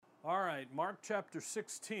All right, Mark chapter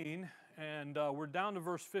 16, and we're down to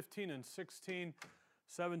verse 15 and 16,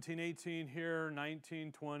 17, 18 here,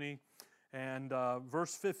 19, 20. And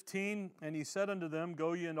verse 15, and he said unto them,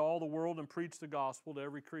 Go ye into all the world and preach the gospel to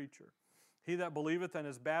every creature. He that believeth and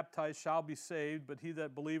is baptized shall be saved, but he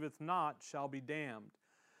that believeth not shall be damned.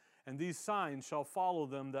 And these signs shall follow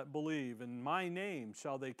them that believe. In my name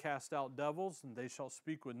shall they cast out devils, and they shall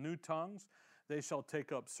speak with new tongues. They shall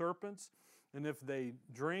take up serpents, and if they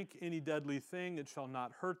drink any deadly thing, it shall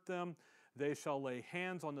not hurt them. They shall lay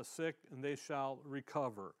hands on the sick, and they shall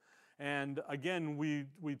recover. And again,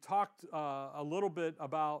 we talked a little bit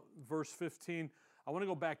about verse 15. I want to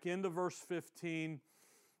go back into verse 15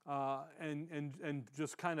 and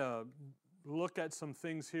just kind of look at some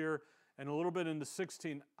things here, and a little bit into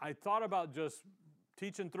 16. I thought about just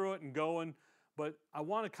teaching through it and going, but I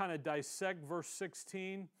want to kind of dissect verse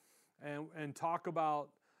 16 and talk about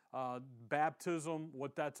baptism,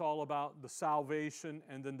 what that's all about, the salvation,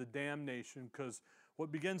 and then the damnation. Because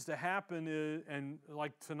what begins to happen is, and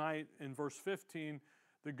like tonight in verse 15,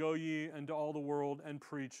 the go ye into all the world and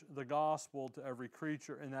preach the gospel to every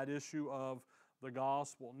creature, and that issue of the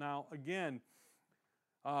gospel. Now, again,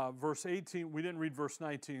 verse 18, we didn't read verse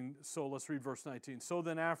 19, so let's read verse 19. So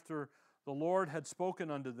then after the Lord had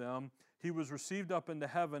spoken unto them, he was received up into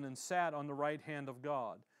heaven and sat on the right hand of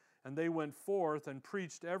God. And they went forth and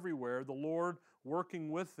preached everywhere, the Lord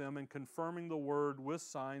working with them and confirming the word with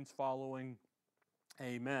signs following.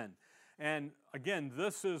 Amen. And again,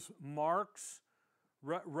 this is Mark's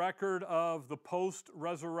record of the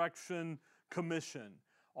post-resurrection commission.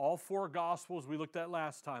 All four Gospels, we looked at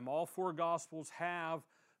last time, all four Gospels have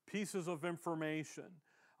pieces of information,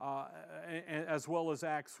 as well as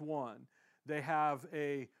Acts 1. They have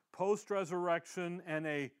a post-resurrection and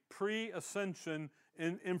a pre-ascension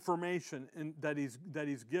information that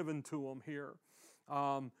he's given to them here.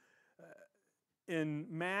 In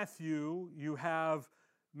Matthew, you have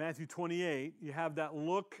Matthew 28, you have that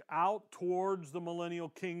look out towards the millennial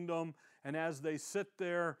kingdom, and as they sit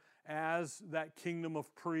there as that kingdom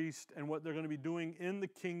of priests and what they're going to be doing in the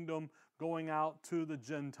kingdom, going out to the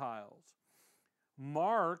Gentiles.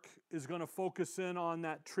 Mark is going to focus in on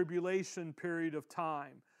that tribulation period of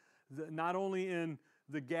time, not only in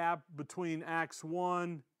the gap between Acts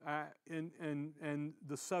 1 and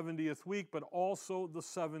the 70th week, but also the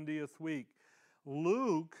 70th week.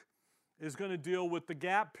 Luke is going to deal with the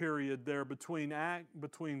gap period there between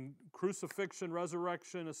crucifixion,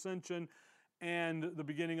 resurrection, ascension, and the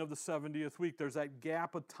beginning of the 70th week. There's that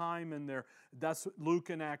gap of time in there. That's Luke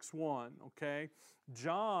and Acts 1, okay?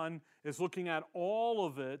 John is looking at all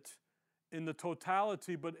of it in the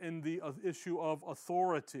totality, but in the issue of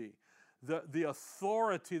authority. The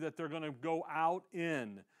authority that they're going to go out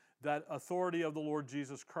in, that authority of the Lord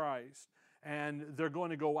Jesus Christ. And they're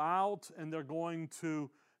going to go out and they're going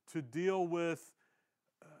to deal with,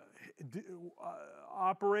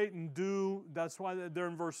 operate and do. That's why they're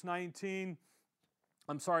in verse 19.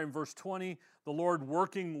 In verse 20, the Lord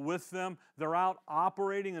working with them. They're out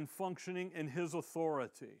operating and functioning in His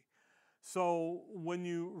authority. So when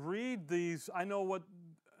you read these, I know what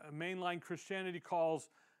mainline Christianity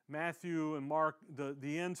calls Matthew and Mark,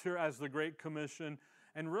 the ends here as the Great Commission.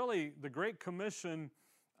 And really, the Great Commission,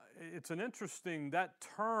 it's an interesting, that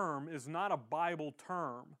term is not a Bible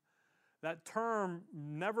term. That term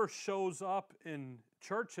never shows up in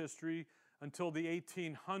church history until the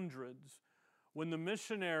 1800s, when the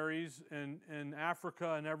missionaries in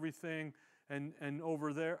Africa and everything and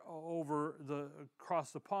over there,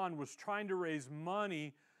 across the pond, was trying to raise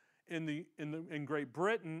money in Great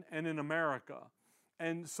Britain and in America.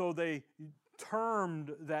 And so they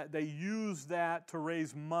termed that, they used that to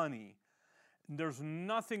raise money. There's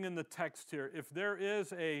nothing in the text here. If there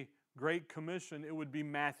is a Great Commission, it would be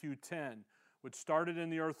Matthew 10, which started in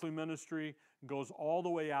the earthly ministry, goes all the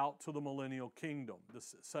way out to the millennial kingdom, the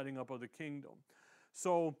setting up of the kingdom.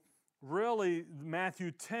 So really, Matthew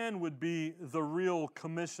 10 would be the real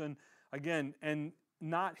commission, again, and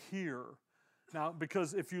not here. Now,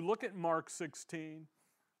 because if you look at Mark 16,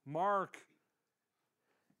 Mark,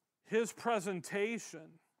 his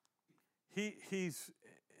presentation, he's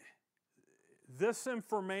this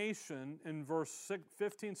information in verse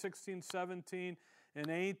 15, 16, 17, and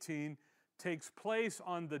 18 takes place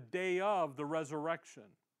on the day of the resurrection.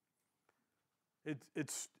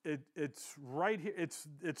 It's right here.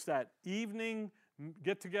 It's that evening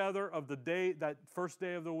get together of the day, that first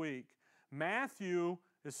day of the week. Matthew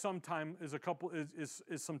is some time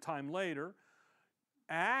later.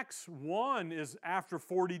 Acts 1 is after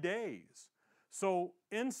 40 days. So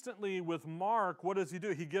instantly with Mark, what does he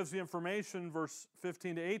do? He gives the information, verse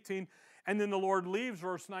 15 to 18, And then the Lord leaves,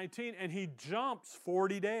 verse 19, and he jumps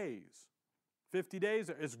 40 days. 50 days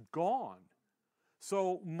is gone.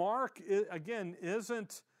 So Mark, again,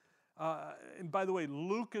 isn't, and by the way,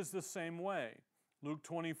 Luke is the same way. Luke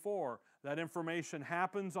 24, that information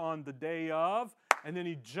happens on the day of, and then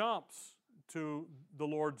he jumps to the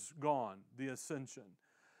Lord's gone, the ascension.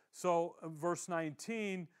 So verse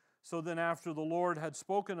 19, so then after the Lord had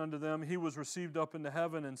spoken unto them, he was received up into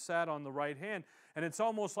heaven and sat on the right hand. And it's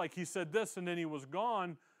almost like he said this and then he was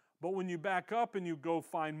gone. But when you back up and you go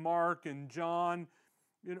find Mark and John,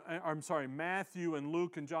 Matthew and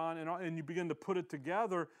Luke and John, and you begin to put it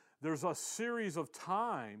together, there's a series of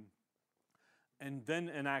time. And then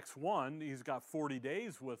in Acts 1, he's got 40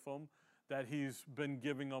 days with them that he's been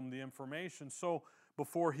giving them the information. So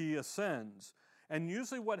before he ascends. And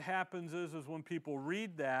usually what happens is when people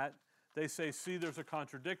read that, they say, see, there's a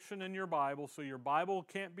contradiction in your Bible, so your Bible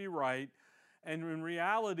can't be right. And in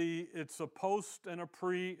reality, it's a post and a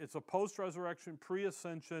pre, it's a post-resurrection,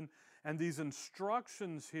 pre-ascension, and these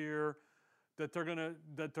instructions here that they're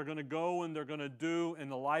gonna go and they're gonna do in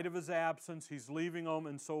the light of his absence, he's leaving them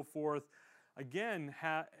and so forth. Again,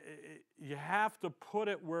 you have to put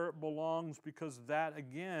it where it belongs, because that,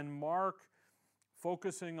 again, Mark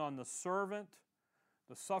focusing on the servant,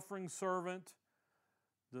 the suffering servant,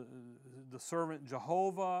 the servant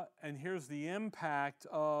Jehovah, and here's the impact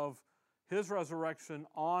of his resurrection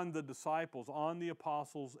on the disciples, on the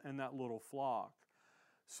apostles, and that little flock.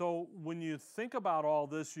 So when you think about all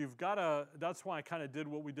this, you've got to, that's why I kind of did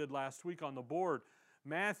what we did last week on the board.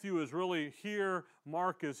 Matthew is really here,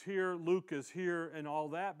 Mark is here, Luke is here, and all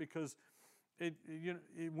that, because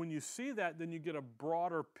when you see that, then you get a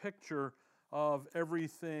broader picture of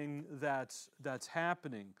everything that's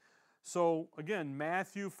happening. So again,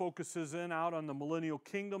 Matthew focuses in out on the millennial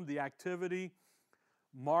kingdom, the activity.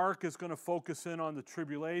 Mark is going to focus in on the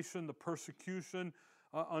tribulation, the persecution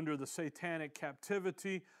under the satanic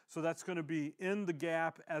captivity. So that's going to be in the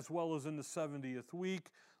gap as well as in the 70th week.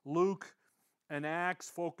 Luke and Acts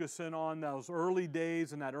focus in on those early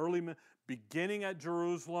days and that early beginning at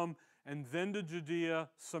Jerusalem, and then to Judea,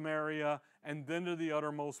 Samaria, and then to the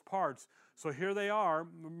uttermost parts. So here they are.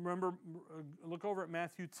 Remember, look over at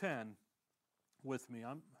Matthew 10 with me.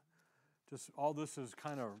 All this is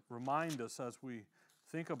kind of remind us as we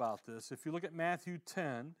think about this. If you look at Matthew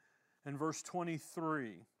 10 and verse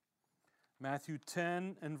 23, Matthew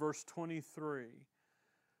 10 and verse 23,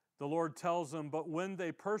 the Lord tells them, but when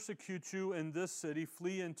they persecute you in this city,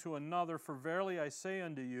 flee into another, for verily I say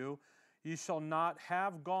unto you, ye shall not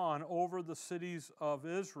have gone over the cities of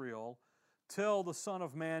Israel till the Son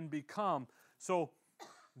of Man be come. So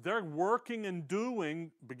they're working and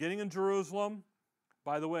doing, beginning in Jerusalem.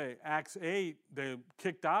 By the way, Acts 8, they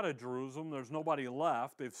kicked out of Jerusalem. There's nobody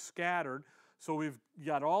left. They've scattered. So we've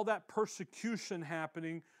got all that persecution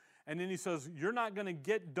happening. And then he says, you're not going to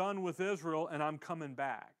get done with Israel, and I'm coming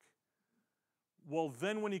back. Well,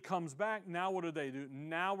 then when he comes back, now what do they do?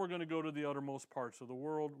 Now we're going to go to the uttermost parts of the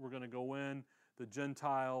world. We're going to go in, the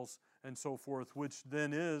Gentiles, and so forth, which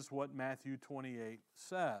then is what Matthew 28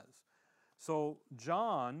 says. So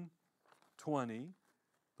John 20,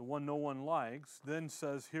 the one no one likes, then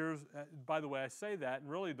says, here's, by the way, I say that, and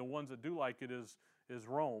really the ones that do like it is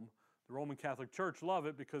Rome. The Roman Catholic Church love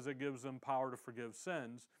it because it gives them power to forgive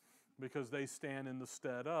sins, because they stand in the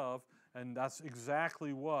stead of, and that's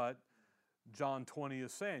exactly what John 20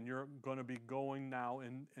 is saying. You're going to be going now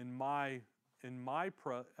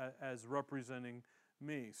as representing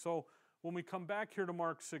me. So when we come back here to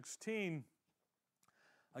Mark 16,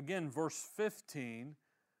 again, verse 15,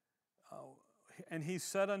 and he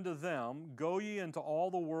said unto them, go ye into all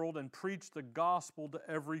the world and preach the gospel to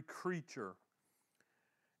every creature.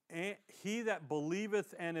 And he that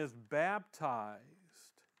believeth and is baptized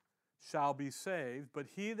shall be saved, but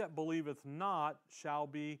he that believeth not shall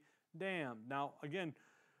be damned. Now, again,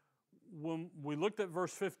 when we looked at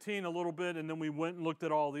verse 15 a little bit, and then we went and looked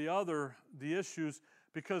at all the issues,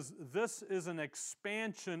 because this is an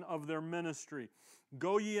expansion of their ministry.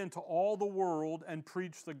 Go ye into all the world and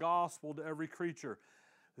preach the gospel to every creature.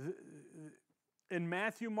 In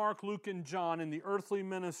Matthew, Mark, Luke, and John, in the earthly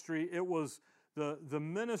ministry, it was the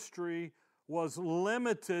ministry was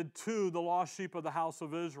limited to the lost sheep of the house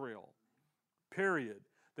of Israel, period.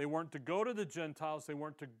 They weren't to go to the Gentiles. They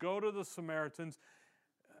weren't to go to the Samaritans.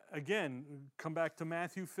 Again, come back to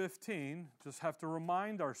Matthew 15. Just have to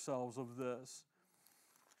remind ourselves of this.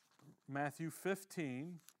 Matthew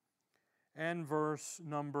 15 and verse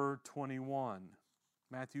number 21.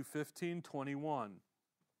 Matthew 15, 21.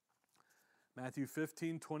 Matthew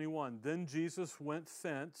 15, 21. Then Jesus went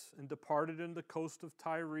thence and departed in the coast of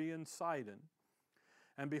Tyre and Sidon,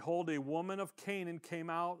 And behold, a woman of Canaan came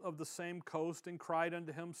out of the same coast and cried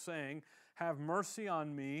unto him, saying, Have mercy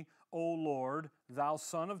on me, O Lord, thou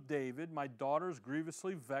son of David. My daughter is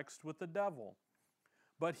grievously vexed with the devil.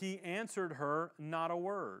 But he answered her not a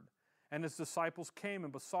word. And his disciples came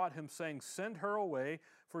and besought him, saying, Send her away,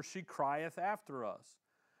 for she crieth after us.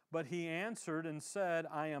 But he answered and said,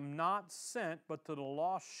 I am not sent but to the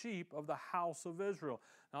lost sheep of the house of Israel.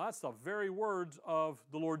 Now that's the very words of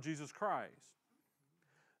the Lord Jesus Christ.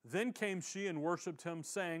 Then came she and worshipped him,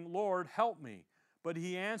 saying, Lord, help me. But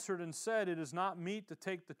he answered and said, It is not meet to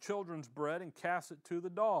take the children's bread and cast it to the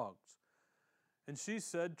dogs. And she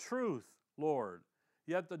said, Truth, Lord.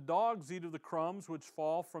 Yet the dogs eat of the crumbs which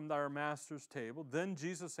fall from their master's table. Then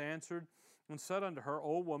Jesus answered and said unto her,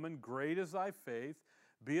 O woman, great is thy faith.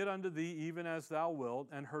 Be it unto thee even as thou wilt.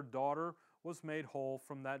 And her daughter was made whole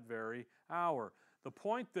from that very hour. The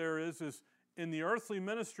point there is in the earthly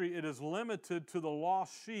ministry, it is limited to the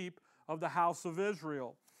lost sheep of the house of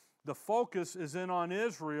Israel. The focus is in on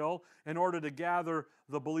Israel in order to gather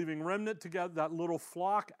the believing remnant together, that little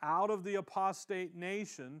flock out of the apostate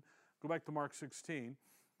nation. Go back to Mark 16.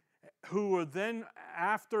 Who were then,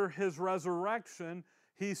 after his resurrection,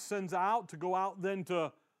 he sends out to go out then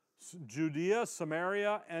to Judea,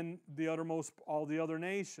 Samaria, and the uttermost, all the other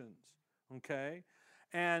nations. Okay?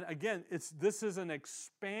 And again, this is an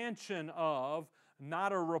expansion of,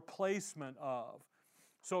 not a replacement of.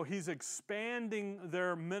 So he's expanding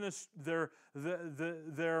their ministry.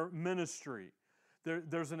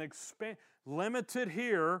 There's an limited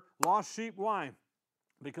here, lost sheep. Why?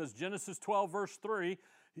 Because Genesis 12, verse 3,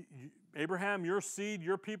 Abraham, your seed,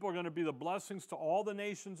 your people are going to be the blessings to all the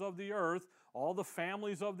nations of the earth, all the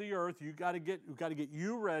families of the earth. You've got to get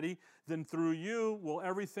you ready. Then through you,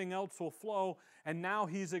 everything else will flow. And now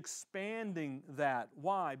he's expanding that.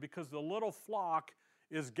 Why? Because the little flock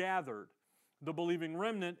is gathered. The believing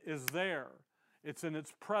remnant is there. It's in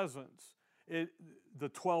its presence. The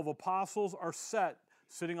 12 apostles are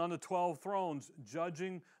sitting on the 12 thrones,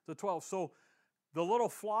 judging the 12. So the little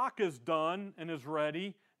flock is done and is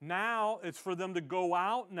ready. Now it's for them to go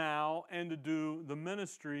out now and to do the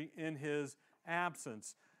ministry in his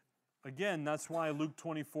absence. Again, that's why Luke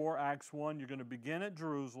 24, Acts 1, you're going to begin at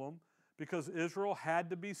Jerusalem, because Israel had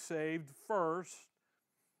to be saved first.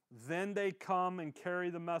 Then they come and carry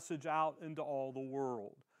the message out into all the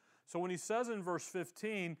world. So when he says in verse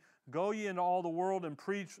 15, Go ye into all the world and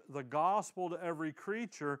preach the gospel to every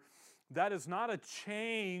creature, that is not a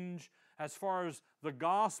change as far as the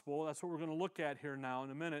gospel. That's what we're going to look at here now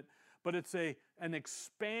in a minute. But it's an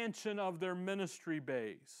expansion of their ministry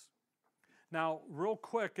base. Now, real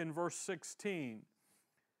quick in verse 16,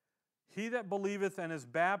 He that believeth and is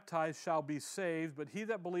baptized shall be saved, but he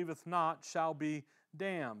that believeth not shall be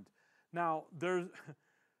damned. Now, we're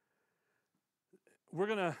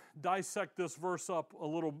going to dissect this verse up a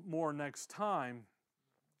little more next time,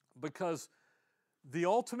 because the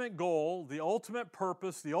ultimate goal, the ultimate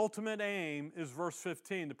purpose, the ultimate aim is verse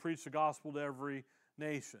 15, to preach the gospel to every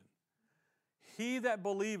nation. He that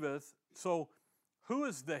believeth, so who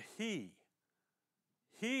is the he?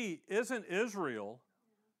 He isn't Israel.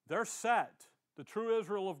 They're set. The true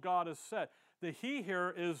Israel of God is set. The he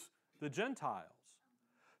here is the Gentiles.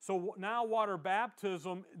 So now water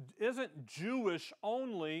baptism isn't Jewish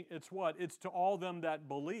only. It's what? It's to all them that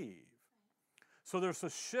believe. So there's a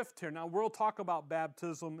shift here. Now we'll talk about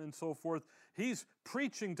baptism and so forth. He's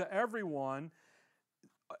preaching to everyone,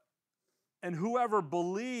 and whoever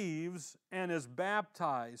believes and is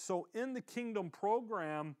baptized. So in the kingdom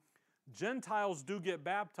program, Gentiles do get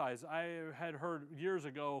baptized. I had heard years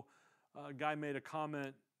ago, a guy made a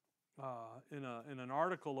comment in an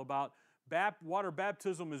article about water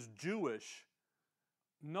baptism is Jewish.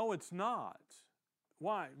 No, it's not.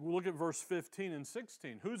 Why? We'll look at verse 15 and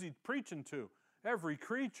 16. Who's he preaching to? Every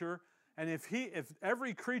creature. And if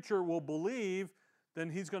every creature will believe, then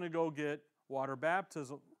he's going to go get water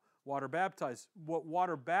baptized. What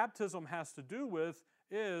water baptism has to do with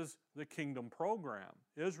is the kingdom program,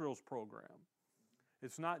 Israel's program.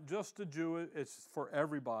 It's not just a Jew, it's for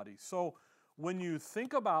everybody. So when you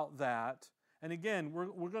think about that, and again,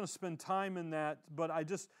 we're going to spend time in that, but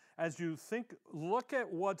as you think, look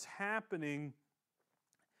at what's happening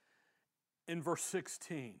in verse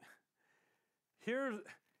 16. Here,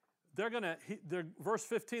 verse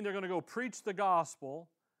 15, they're going to go preach the gospel.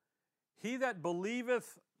 He that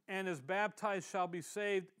believeth and is baptized shall be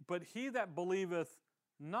saved, but he that believeth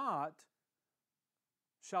not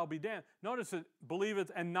shall be damned. Notice it,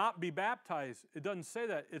 believeth and not be baptized. It doesn't say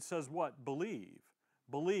that. It says what? Believe.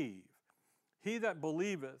 Believe. He that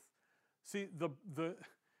believeth. See,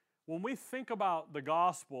 when we think about the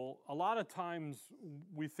gospel, a lot of times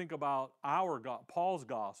we think about Paul's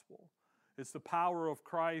gospel. It's the power of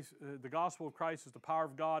Christ. The gospel of Christ is the power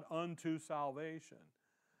of God unto salvation.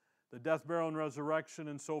 The death, burial, and resurrection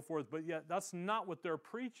and so forth. But yet that's not what they're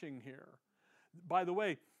preaching here. By the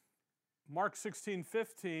way, Mark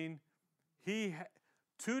 16:15,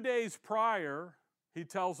 2 days prior, he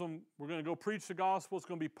tells them, we're going to go preach the gospel. It's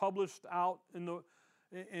going to be published out in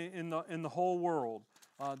the whole world.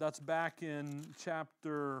 That's back in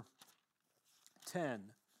chapter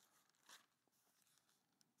 10.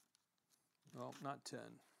 Well, not 10.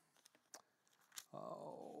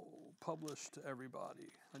 Oh, published to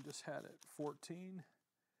everybody. I just had it. 14.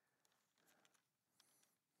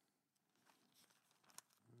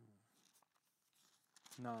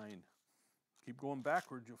 Nine. Keep going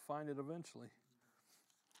backwards, you'll find it eventually.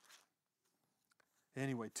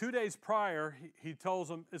 Anyway, 2 days prior, he tells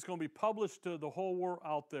them it's going to be published to the whole world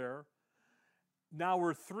out there. Now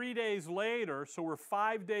we're 3 days later, so we're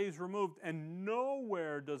 5 days removed, and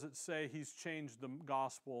nowhere does it say he's changed the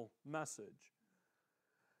gospel message.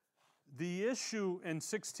 The issue in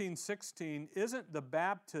 16:16 isn't the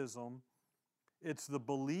baptism, it's the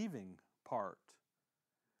believing part.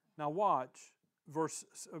 Now watch,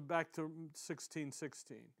 back to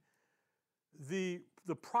 16:16.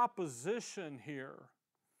 The proposition here,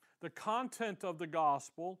 the content of the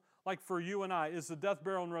gospel, like for you and I, is the death,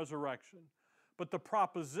 burial, and resurrection. But the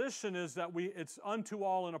proposition is that it's unto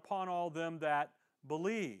all and upon all them that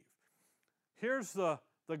believe. Here's the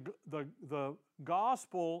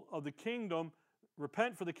gospel of the kingdom.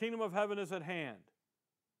 Repent, for the kingdom of heaven is at hand.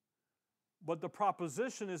 But the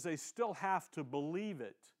proposition is they still have to believe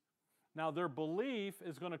it. Now their belief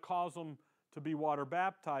is going to cause them to be water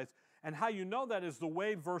baptized. And how you know that is the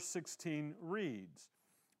way verse 16 reads.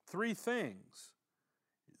 3 things.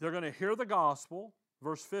 They're going to hear the gospel,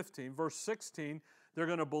 verse 15. Verse 16, they're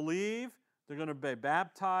going to believe, they're going to be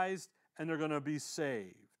baptized, and they're going to be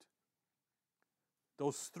saved.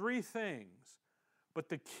 Those 3 things. But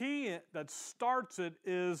the key that starts it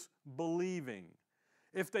is believing.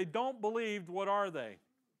 If they don't believe, what are they?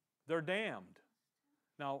 They're damned.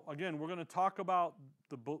 Now, again, we're going to talk about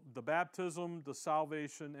the baptism, the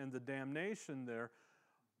salvation, and the damnation there.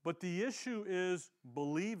 But the issue is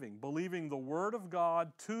believing the Word of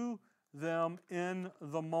God to them in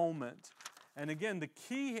the moment. And again, the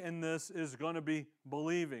key in this is going to be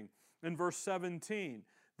believing. In verse 17,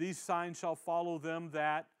 these signs shall follow them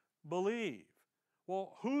that believe.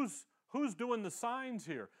 Well, who's doing the signs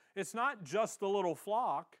here? It's not just the little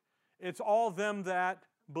flock. It's all them that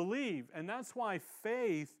believe. And that's why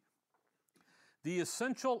faith, the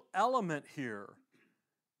essential element here,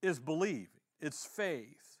 is believe. It's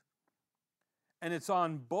faith. And it's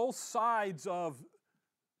on both sides of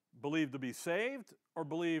believe to be saved or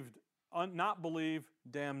not believe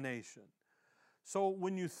damnation. So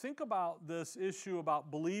when you think about this issue about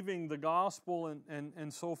believing the gospel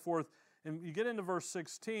and so forth, and you get into verse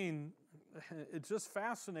 16, it's just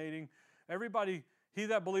fascinating. Everybody, he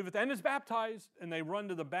that believeth and is baptized, and they run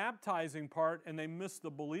to the baptizing part and they miss the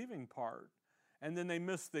believing part. And then they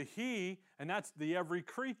miss the he, and that's the every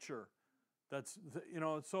creature. That's,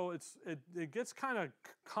 so it gets kind of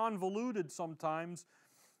convoluted sometimes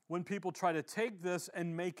when people try to take this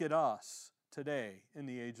and make it us today in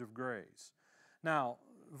the age of grace. Now,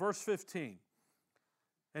 verse 15.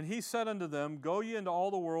 And he said unto them, Go ye into all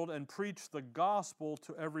the world and preach the gospel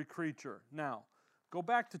to every creature. Now, go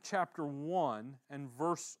back to chapter 1 and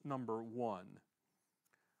verse number 1.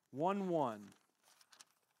 1:1.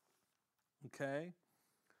 Okay?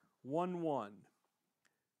 1:1.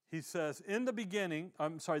 He says, the beginning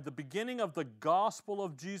of the gospel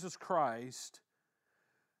of Jesus Christ,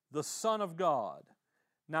 the Son of God.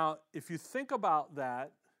 Now, if you think about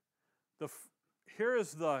that, here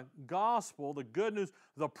is the gospel, the good news,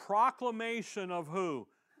 the proclamation of who?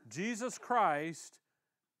 Jesus Christ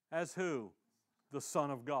as who? The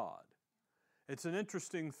Son of God. It's an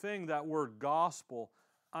interesting thing, that word gospel.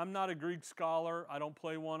 I'm not a Greek scholar. I don't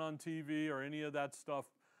play one on TV or any of that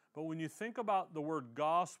stuff. But when you think about the word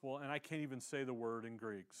gospel, and I can't even say the word in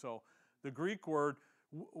Greek. So the Greek word,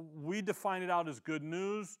 we define it out as good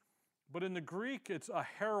news. But in the Greek, it's a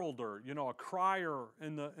heralder, a crier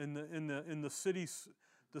in the city.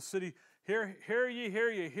 The city, hear ye,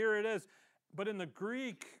 here it is. But in the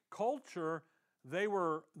Greek culture, they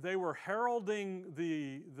were heralding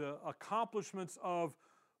the accomplishments of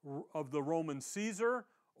the Roman Caesar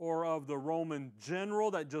or of the Roman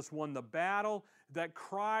general that just won the battle. That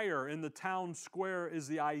crier in the town square is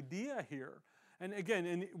the idea here. And again,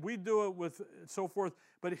 and we do it with so forth.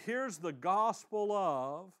 But here's the gospel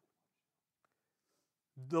of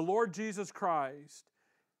the Lord Jesus Christ,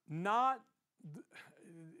 not,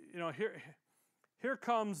 here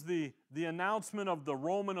comes the announcement of the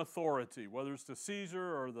Roman authority, whether it's the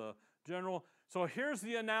Caesar or the general. So here's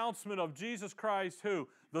the announcement of Jesus Christ, who?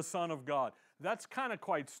 The Son of God. That's kind of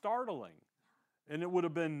quite startling. And it would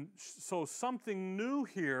have been, so something new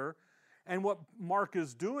here. And what Mark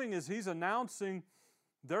is doing is he's announcing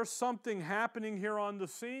there's something happening here on the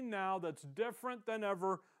scene now that's different than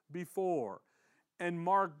ever before. And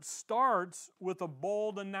Mark starts with a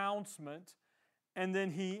bold announcement, and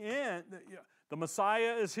then he ends, the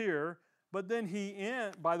Messiah is here, but then he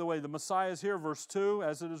ends, by the way, the Messiah is here, verse 2,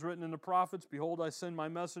 as it is written in the prophets, behold, I send my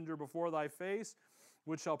messenger before thy face,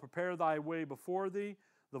 which shall prepare thy way before thee.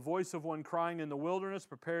 The voice of one crying in the wilderness,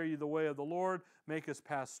 prepare ye the way of the Lord, make his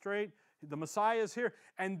path straight. The Messiah is here,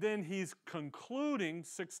 and then he's concluding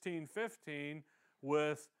 16:15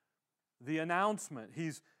 with the announcement.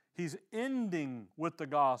 He's ending with the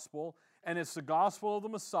gospel, and it's the gospel of the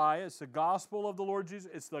Messiah, it's the gospel of the Lord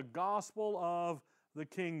Jesus, it's the gospel of the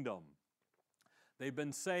kingdom. They've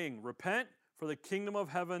been saying, repent, for the kingdom of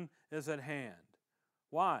heaven is at hand.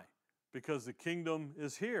 Why? Because the kingdom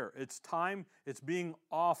is here. It's time, it's being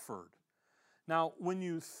offered. Now, when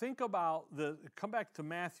you think about come back to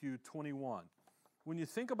Matthew 21. When you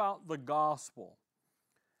think about the gospel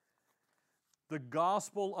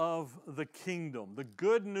of the kingdom, the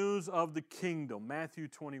good news of the kingdom, Matthew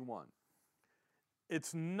 21.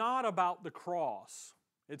 It's not about the cross.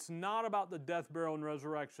 It's not about the death, burial, and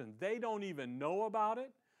resurrection. They don't even know about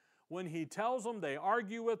it. When he tells them, they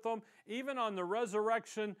argue with them. Even on the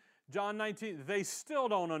resurrection, John 19, they still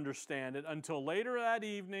don't understand it until later that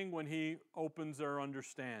evening when he opens their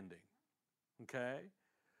understanding. Okay?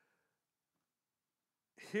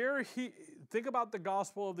 Here think about the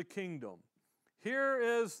gospel of the kingdom. Here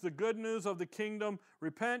is the good news of the kingdom.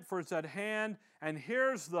 Repent, for it's at hand. And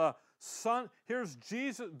here's the Son, here's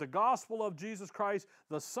Jesus, the gospel of Jesus Christ,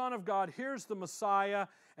 the Son of God. Here's the Messiah,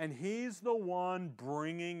 and he's the one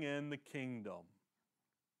bringing in the kingdom.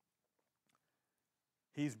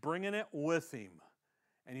 He's bringing it with him.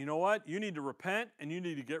 And you know what? You need to repent, and you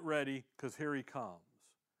need to get ready, because here he comes.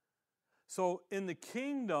 So in the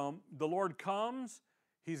kingdom, the Lord comes.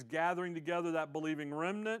 He's gathering together that believing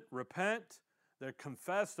remnant. Repent. They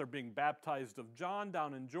confess. They're being baptized of John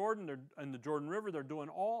down in Jordan. They're in the Jordan River. They're doing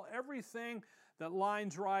everything that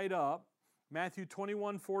lines right up. Matthew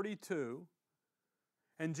 21:42.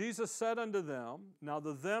 And Jesus said unto them, now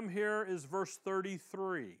the them here is verse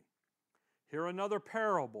 33. Here another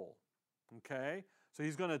parable. Okay? So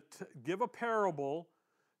he's going to give a parable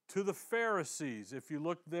to the Pharisees. If you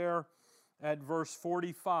look there at verse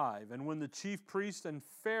 45. And when the chief priests and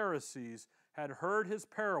Pharisees had heard his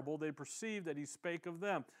parable, they perceived that he spake of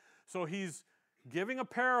them. So he's giving a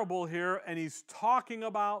parable here, and he's talking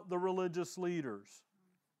about the religious leaders.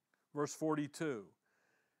 Verse 42.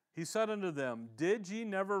 He said unto them, did ye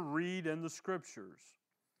never read in the Scriptures,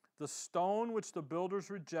 the stone which the builders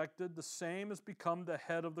rejected, the same is become the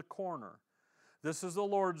head of the corner. This is the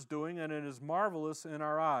Lord's doing, and it is marvelous in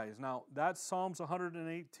our eyes. Now, that's Psalms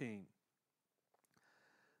 118.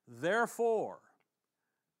 Therefore,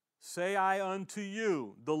 say I unto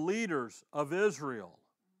you, the leaders of Israel.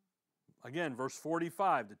 Again, verse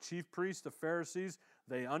 45, the chief priests, the Pharisees,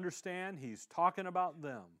 they understand he's talking about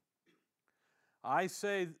them. I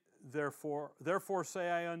say, therefore say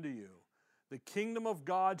I unto you, the kingdom of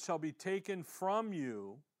God shall be taken from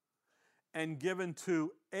you and given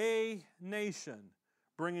to a nation,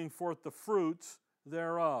 bringing forth the fruits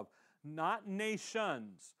thereof. Not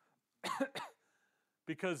nations,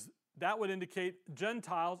 because that would indicate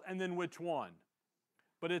Gentiles, and then which one?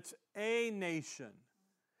 But it's a nation.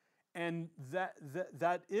 And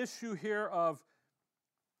that issue here of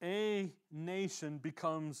a nation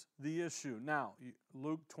becomes the issue. Now,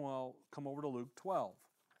 Luke 12, come over to Luke 12.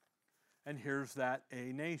 And here's that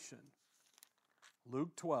a nation.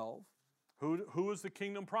 Luke 12. Who is the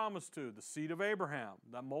kingdom promised to? The seed of Abraham,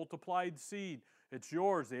 that multiplied seed. It's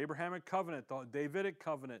yours, the Abrahamic covenant, the Davidic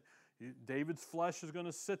covenant. David's flesh is going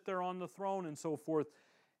to sit there on the throne and so forth.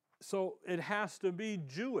 So it has to be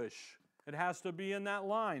Jewish. It has to be in that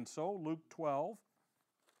line. So Luke 12.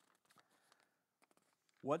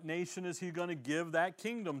 What nation is he going to give that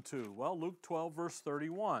kingdom to? Well, Luke 12, verse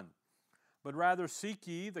 31. But rather seek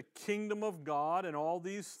ye the kingdom of God, and all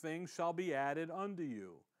these things shall be added unto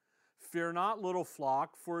you. Fear not, little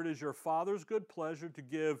flock, for it is your Father's good pleasure to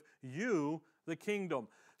give you the kingdom.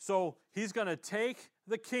 So he's going to take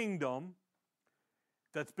the kingdom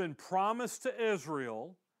that's been promised to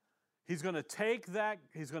Israel. He's going to take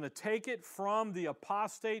it from the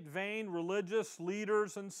apostate, vain, religious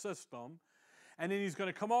leaders and system, And then he's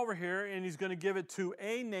going to come over here and he's going to give it to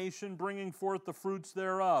a nation, bringing forth the fruits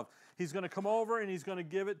thereof. He's going to come over and he's going to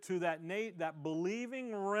give it to that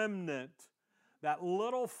believing remnant, that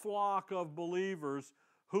little flock of believers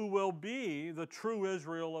who will be the true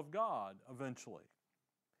Israel of God eventually.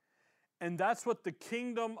 And that's what the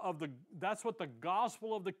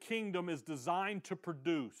gospel of the kingdom is designed to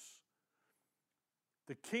produce.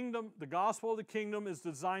 The gospel of the kingdom is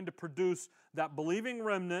designed to produce that believing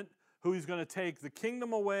remnant who he's going to take the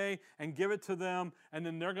kingdom away and give it to them, and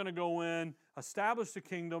then they're going to go in, establish the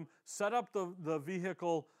kingdom, set up the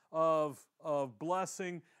vehicle of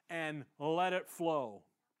blessing, and let it flow.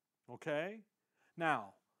 Okay?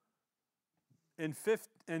 Now,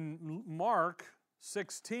 in Mark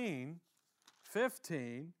 16,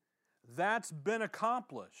 15, that's been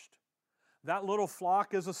accomplished. That little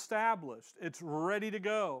flock is established. It's ready to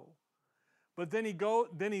go. But then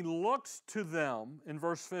he looks to them in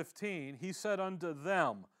verse 15. He said unto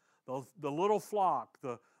them, the little flock,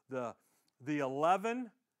 the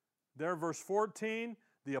 11, there verse 14,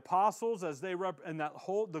 the apostles as they and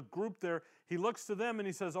the group there, he looks to them and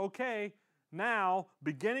he says, okay, now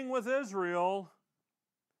beginning with Israel,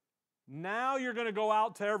 now you're going to go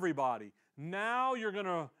out to everybody. Now you're going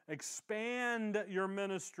to expand your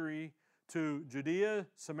ministry to Judea,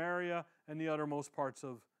 Samaria, and the uttermost parts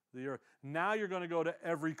of the earth. Now you're going to go to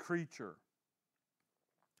every creature.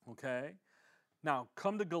 Okay? Now,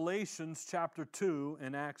 come to Galatians chapter 2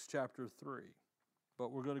 and Acts chapter 3.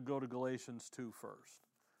 But we're going to go to Galatians 2 first.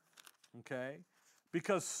 Okay?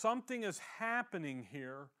 Because something is happening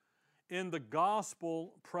here in the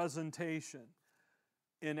gospel presentation.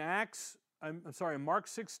 In Mark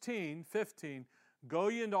 16, 15, go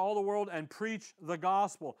ye into all the world and preach the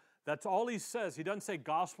gospel. That's all he says. He doesn't say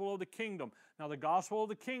gospel of the kingdom. Now, the gospel of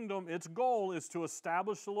the kingdom, its goal is to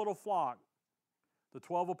establish the little flock. The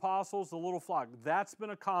 12 apostles, the little flock. That's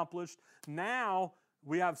been accomplished. Now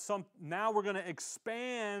we're going to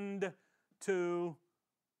expand to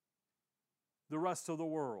the rest of the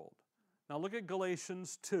world. Now look at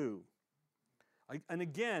Galatians 2. And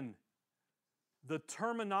again, the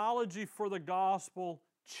terminology for the gospel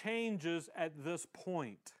changes at this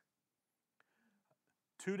point.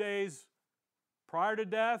 2 days prior to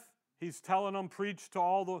death, he's telling them, preach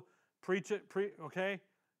it, okay?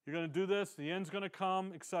 You're going to do this, the end's going to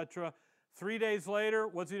come, etc. 3 days later,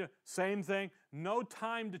 what's he doing? Same thing. No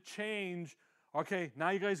time to change. Okay,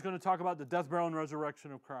 now you guys are going to talk about the death, burial, and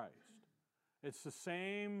resurrection of Christ. It's the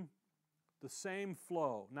same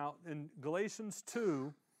flow. Now, in Galatians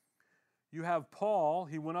 2, you have Paul.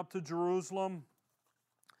 He went up to Jerusalem.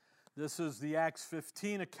 This is the Acts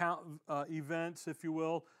 15 events, if you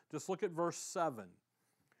will. Just look at verse 7.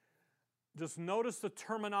 Just notice the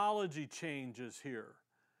terminology changes here.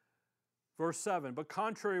 Verse 7, but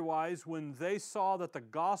contrariwise, when they saw that the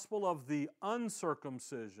gospel of the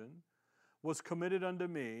uncircumcision was committed unto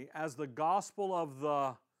me, as the gospel of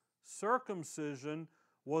the circumcision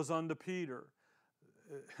was unto Peter.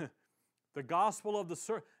 The gospel of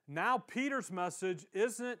now Peter's message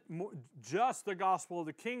isn't just the gospel of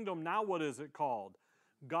the kingdom. Now what is it called?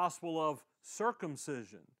 Gospel of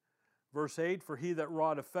circumcision. Verse 8, for he that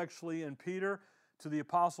wrought effectually in Peter to the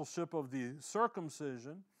apostleship of the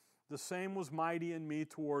circumcision, the same was mighty in me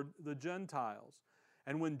toward the Gentiles.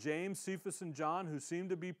 And when James, Cephas, and John, who seemed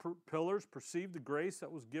to be pillars, perceived the grace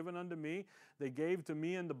that was given unto me, they gave to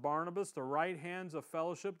me and to Barnabas the right hands of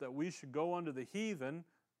fellowship, that we should go unto the heathen,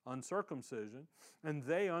 uncircumcision, and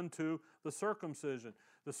they unto the circumcision.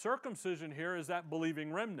 The circumcision here is that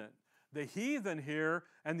believing remnant. The heathen here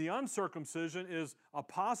and the uncircumcision is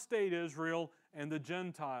apostate Israel and the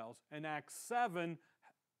Gentiles. And Acts 7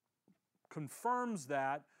 confirms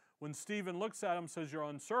that when Stephen looks at him and says, you're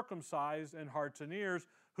uncircumcised in hearts and ears.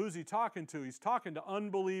 Who's he talking to? He's talking to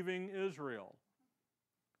unbelieving Israel.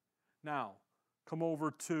 Now, come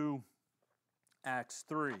over to Acts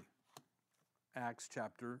 3. Acts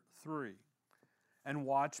chapter 3. And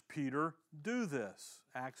watch Peter do this.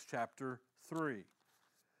 Acts chapter 3.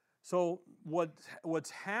 So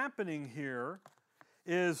what's happening here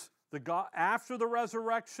is after the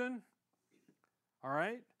resurrection, all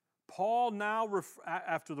right, Paul now,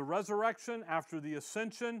 after the resurrection, after the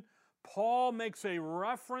ascension, Paul makes a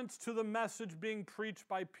reference to the message being preached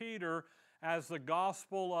by Peter as the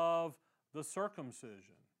gospel of the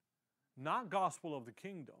circumcision. Not gospel of the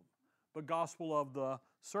kingdom, but gospel of the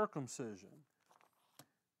circumcision.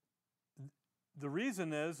 The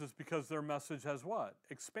reason is because their message has what?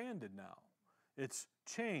 Expanded now. It's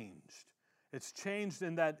changed. It's changed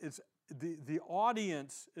in that the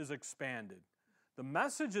audience is expanded. The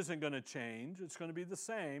message isn't going to change. It's going to be the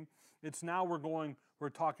same. It's now we're We're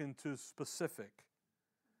talking to specific.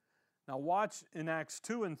 Now watch in Acts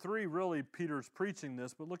 2 and 3, really Peter's preaching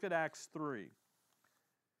this, but look at Acts 3.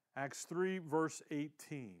 Acts 3, verse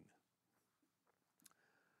 18.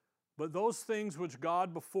 But those things which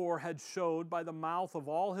God before had showed by the mouth of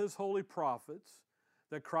all his holy prophets,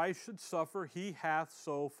 that Christ should suffer, he hath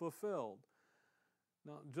so fulfilled.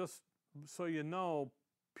 Now, just so you know,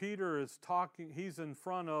 Peter is talking, he's in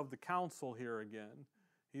front of the council here again.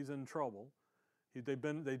 He's in trouble.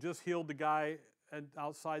 They just healed the guy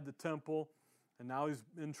outside the temple, and now he's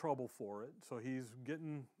in trouble for it. So he's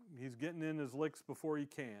getting in his licks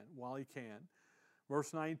while he can.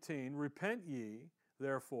 Verse 19, repent ye,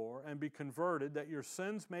 therefore, and be converted, that your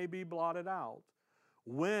sins may be blotted out,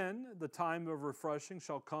 when the time of refreshing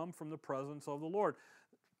shall come from the presence of the Lord.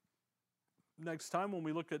 Next time when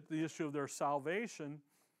we look at the issue of their salvation,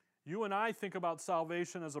 you and I think about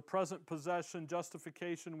salvation as a present possession,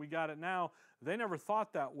 justification, we got it now. They never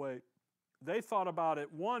thought that way. They thought about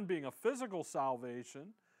it, one, being a physical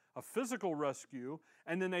salvation, a physical rescue,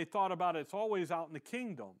 and then they thought about it's always out in the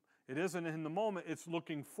kingdom. It isn't in the moment, it's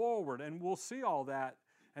looking forward, and we'll see all that.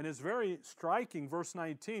 And it's very striking, verse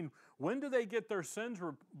 19. When do they get their sins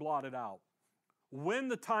blotted out? When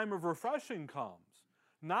the time of refreshing comes.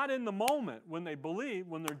 Not in the moment when they believe,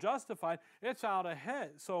 when they're justified. It's out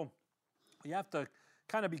ahead. So you have to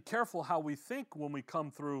kind of be careful how we think when we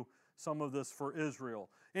come through some of this for Israel.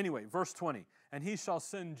 Anyway, verse 20. And he shall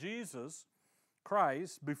send Jesus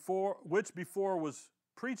Christ, which before was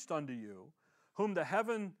preached unto you, whom the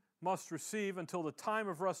heaven must receive until the time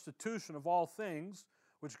of restitution of all things,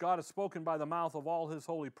 which God has spoken by the mouth of all his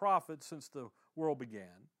holy prophets since the world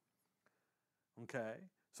began. Okay?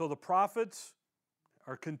 So the prophets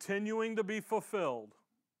are continuing to be fulfilled.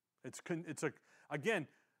 Again,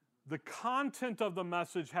 the content of the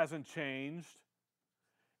message hasn't changed.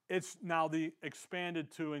 It's now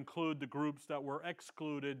expanded to include the groups that were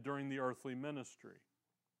excluded during the earthly ministry.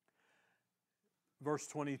 Verse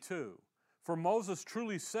 22. For Moses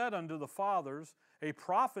truly said unto the fathers, a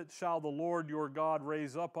prophet shall the Lord your God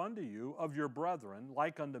raise up unto you of your brethren,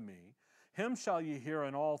 like unto me. Him shall ye hear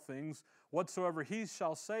in all things, whatsoever he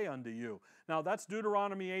shall say unto you. Now that's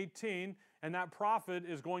Deuteronomy 18, and that prophet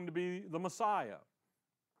is going to be the Messiah.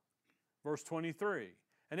 Verse 23.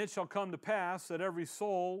 And it shall come to pass that every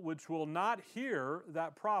soul which will not hear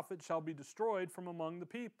that prophet shall be destroyed from among the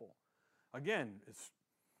people. Again,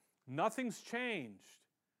 nothing's changed.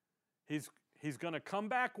 He's going to come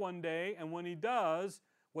back one day, and when he does,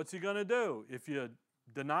 what's he going to do? If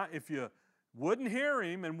you wouldn't hear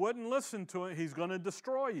him and wouldn't listen to it, he's going to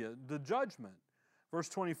destroy you, the judgment. Verse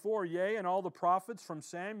 24, yea, and all the prophets from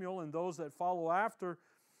Samuel and those that follow after,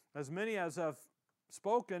 as many as have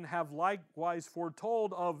spoken, have likewise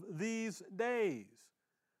foretold of these days.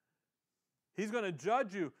 He's going to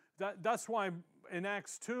judge you. That's why in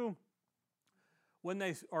Acts 2, in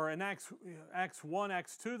Acts 1,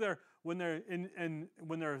 Acts 2, when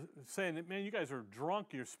they're saying, man, you guys are drunk,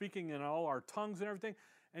 you're speaking in all our tongues and everything.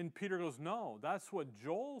 And Peter goes, no, that's what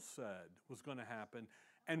Joel said was going to happen.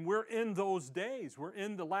 And we're in those days. We're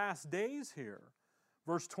in the last days here.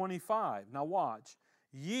 Verse 25. Now watch.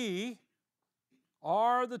 Ye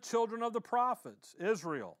are the children of the prophets,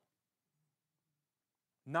 Israel.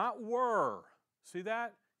 Not were. See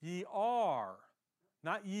that? Ye are.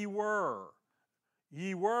 Not ye were.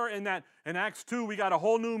 Ye were in that. In Acts 2, we got a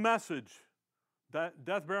whole new message.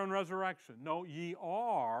 Death, burial, and resurrection. No, ye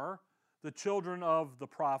are the children of the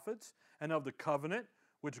prophets and of the covenant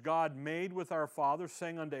which God made with our fathers,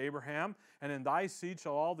 saying unto Abraham, and in thy seed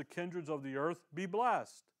shall all the kindreds of the earth be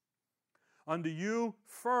blessed. Unto you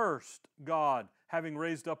first God, having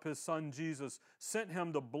raised up his Son Jesus, sent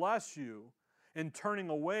him to bless you in turning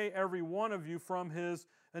away every one of you from his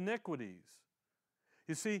iniquities.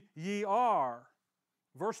 You see, ye are.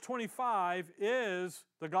 Verse 25 is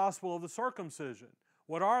the gospel of the circumcision.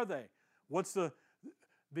 What are they? What's the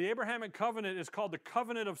Abrahamic covenant is called the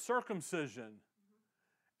covenant of circumcision.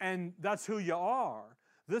 And that's who you are.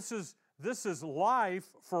 This is life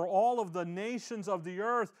for all of the nations of the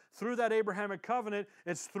earth through that Abrahamic covenant.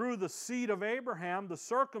 It's through the seed of Abraham, the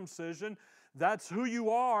circumcision. That's who you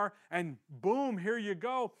are. And boom, here you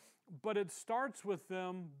go. But it starts with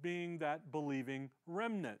them being that believing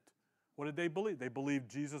remnant. What did they believe? They believed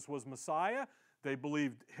Jesus was Messiah. They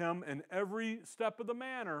believed him in every step of the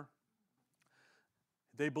manner.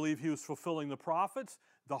 They believed he was fulfilling the prophets.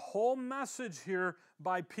 The whole message here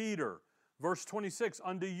by Peter, verse 26,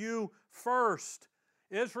 unto you first.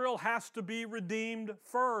 Israel has to be redeemed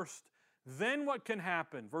first. Then what can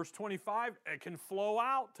happen? Verse 25, it can flow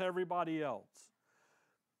out to everybody else.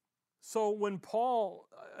 So when Paul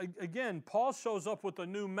shows up with a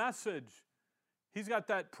new message. He's got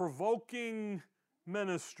that provoking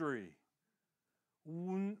ministry.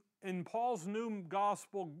 In Paul's new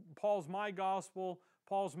gospel, Paul's my gospel,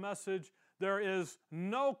 Paul's message, there is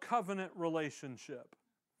no covenant relationship.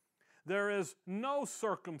 There is no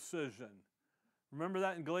circumcision. Remember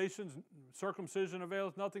that in Galatians, circumcision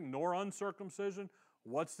availeth nothing, nor uncircumcision.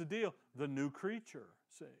 What's the deal? The new creature,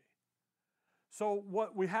 see. So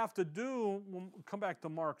what we have to do, when we come back to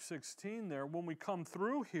Mark 16 there, when we come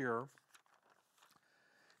through here,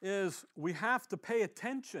 is we have to pay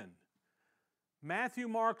attention. Matthew,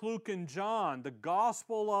 Mark, Luke, and John, the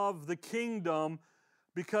gospel of the kingdom,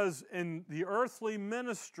 because in the earthly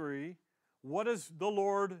ministry, what is the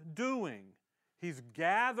Lord doing? He's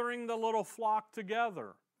gathering the little flock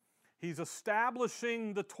together. He's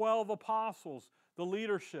establishing the 12 apostles, the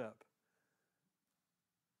leadership.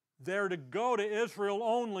 They're to go to Israel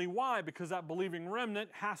only. Why? Because that believing remnant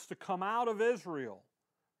has to come out of Israel.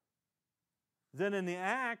 Then in the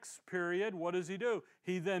Acts period, what does he do?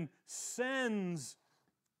 He then sends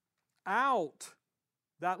out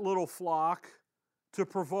that little flock to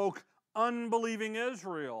provoke unbelieving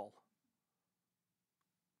Israel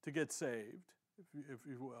to get saved, if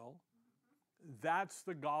you will. That's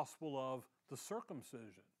the gospel of the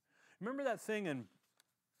circumcision. Remember that thing in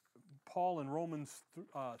Paul in Romans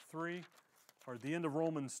 3, or at the end of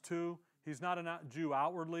Romans 2? He's not a Jew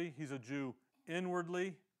outwardly, he's a Jew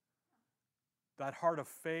inwardly. That heart of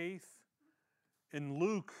faith. In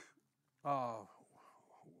Luke,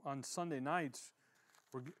 on Sunday nights,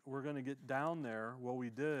 we're going to get down there. Well, we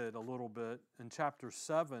did a little bit in chapter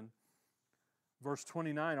 7, verse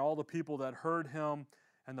 29. All the people that heard him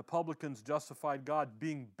and the publicans justified God,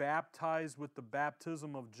 being baptized with the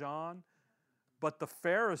baptism of John. But the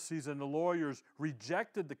Pharisees and the lawyers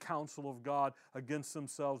rejected the counsel of God against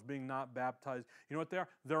themselves, being not baptized. You know what they are?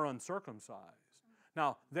 They're uncircumcised.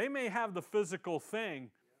 Now, they may have the physical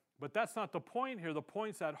thing, but that's not the point here. The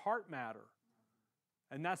point's that heart matter.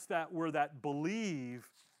 And that's that where that believe,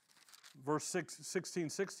 verse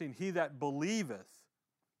 16, he that believeth.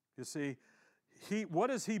 You see, what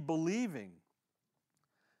is he believing?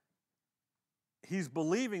 He's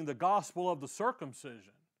believing the gospel of the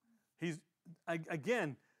circumcision.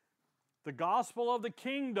 Again, the gospel of the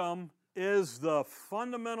kingdom is the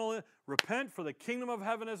fundamental, repent for the kingdom of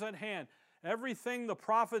heaven is at hand. Everything the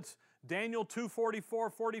prophets, Daniel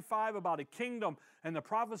 2:44, 45, about a kingdom and the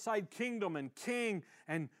prophesied kingdom and king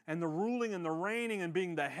and the ruling and the reigning and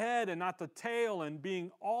being the head and not the tail and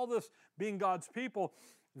being all this, being God's people,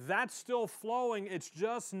 that's still flowing. It's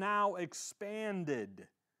just now expanded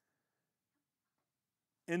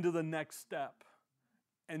into the next step.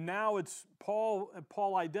 And now it's Paul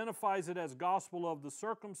identifies it as gospel of the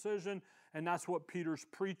circumcision, and that's what Peter's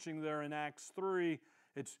preaching there in Acts 3.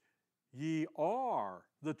 It's ye are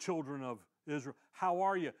the children of Israel. How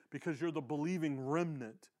are you? Because you're the believing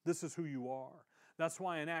remnant. This is who you are. That's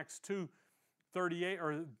why in Acts 2:38,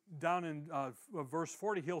 or down in verse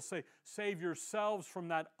 40, he'll say, save yourselves from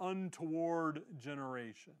that untoward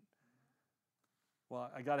generation. Well,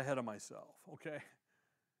 I got ahead of myself, okay?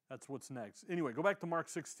 That's what's next. Anyway, go back to Mark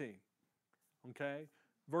 16, okay?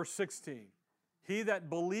 Verse 16, he that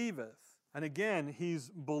believeth, and again, he's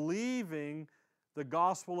believing the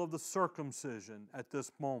gospel of the circumcision at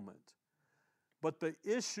this moment. But the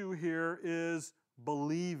issue here is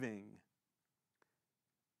believing.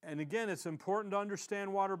 And again, it's important to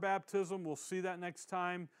understand water baptism. We'll see that next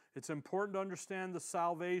time. It's important to understand the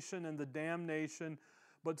salvation and the damnation.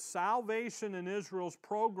 But salvation in Israel's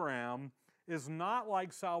program is not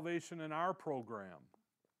like salvation in our program.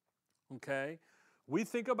 Okay? We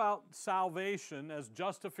think about salvation as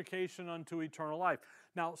justification unto eternal life.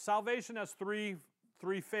 Now, salvation has three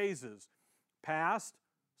phases. Past,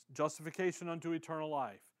 justification unto eternal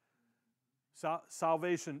life.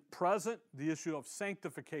 Salvation present, the issue of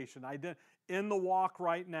sanctification, in the walk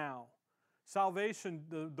right now. Salvation,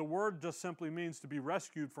 the word just simply means to be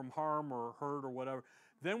rescued from harm or hurt or whatever.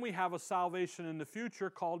 Then we have a salvation in the future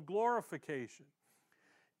called glorification.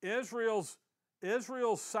 Israel's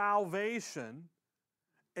salvation,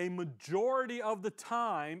 a majority of the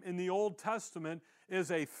time in the Old Testament,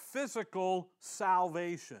 is a physical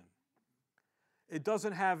salvation. It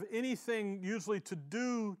doesn't have anything usually to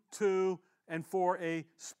do to and for a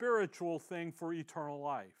spiritual thing for eternal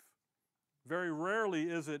life. Very rarely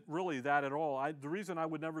is it really that at all. The reason I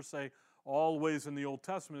would never say always in the Old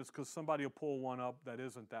Testament is because somebody will pull one up that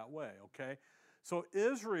isn't that way, okay? So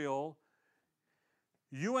Israel,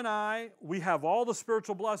 you and I, we have all the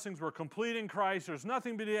spiritual blessings. We're complete in Christ. There's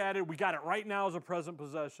nothing to be added. We got it right now as a present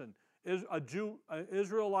possession. An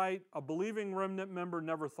Israelite, a believing remnant member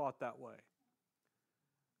never thought that way.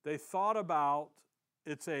 They thought about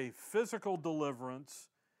it's a physical deliverance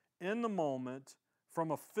in the moment from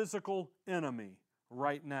a physical enemy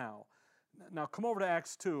right now. Now come over to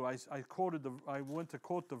Acts 2. I went to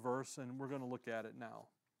quote the verse, and we're going to look at it now.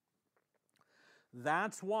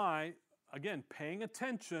 That's why, again, paying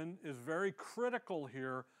attention is very critical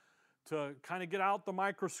here to kind of get out the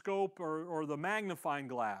microscope or the magnifying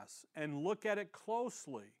glass and look at it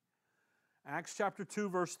closely. Acts chapter 2,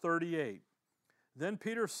 verse 38. Then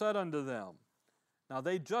Peter said unto them, now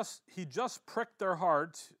he just pricked their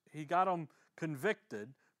hearts. He got them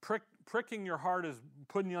convicted. Pricking your heart is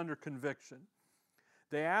putting you under conviction.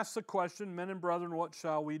 They asked the question, men and brethren, what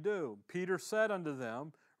shall we do? Peter said unto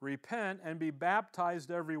them, repent and be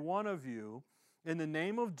baptized every one of you in the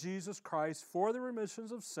name of Jesus Christ for the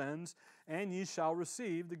remissions of sins, and ye shall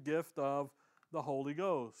receive the gift of the Holy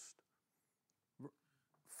Ghost.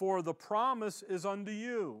 For the promise is unto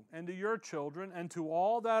you and to your children and to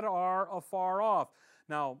all that are afar off.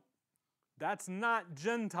 Now, that's not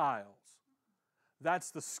Gentiles. That's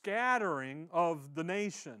the scattering of the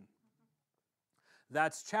nation.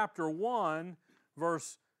 That's chapter 1,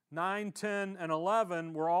 verse 9, 10, and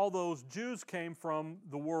 11, where all those Jews came from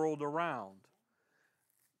the world around.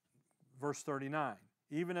 Verse 39,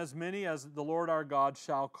 even as many as the Lord our God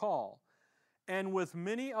shall call. And with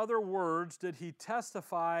many other words did he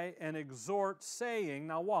testify and exhort, saying,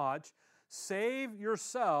 now watch, save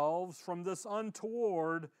yourselves from this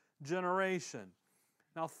untoward generation.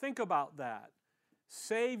 Now think about that.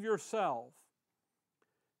 Save yourself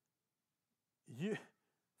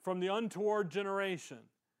from the untoward generation.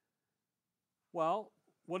 Well,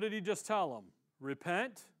 what did he just tell them?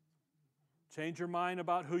 Repent, change your mind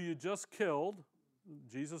about who you just killed,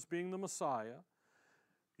 Jesus being the Messiah.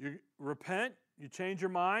 You repent, you change your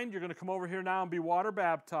mind, you're going to come over here now and be water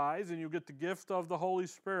baptized, and you'll get the gift of the Holy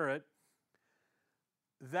Spirit.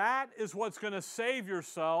 That is what's going to save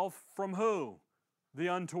yourself from who? The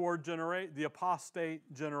untoward generation, the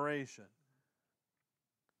apostate generation.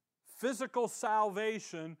 Physical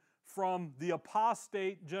salvation from the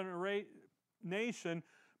apostate nation,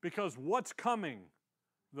 because what's coming?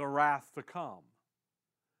 The wrath to come.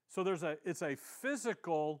 So it's a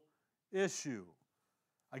physical issue.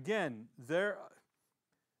 Again,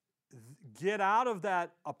 get out of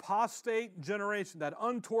that apostate generation, that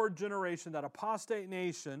untoward generation, that apostate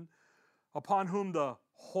nation, upon whom the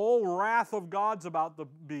whole wrath of God's about to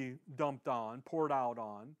be dumped on, poured out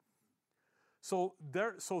on. So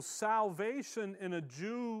salvation in a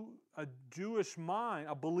Jewish mind,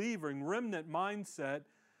 a believing remnant mindset,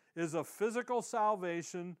 is a physical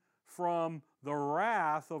salvation from the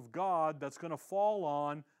wrath of God that's going to fall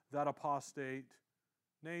on that apostate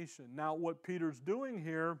nation. Now, what Peter's doing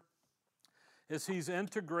here is he's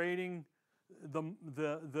integrating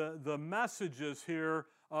the messages here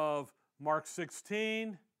of Mark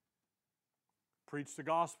 16, preach the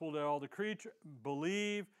gospel to all the creature,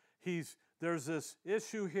 believe. There's this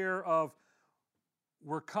issue here of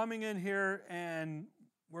we're coming in here and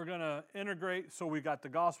we're going to integrate. So we got the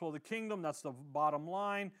gospel of the kingdom. That's the bottom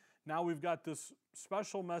line. Now we've got this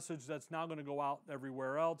special message that's now going to go out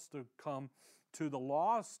everywhere else to come to the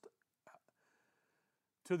lost,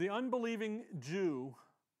 to the unbelieving Jew.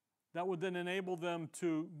 That would then enable them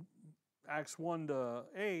to, Acts 1 to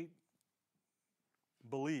 8,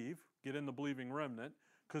 believe, get in the believing remnant,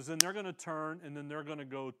 because then they're going to turn and then they're going to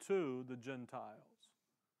go to the Gentiles.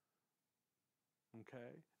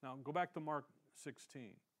 Okay? Now go back to Mark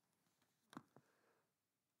 16.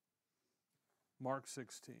 Mark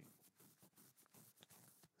 16.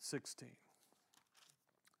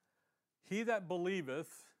 He that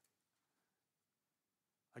believeth,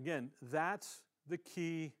 again, that's the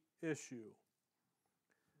key issue.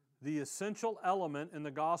 The essential element in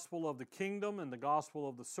the gospel of the kingdom and the gospel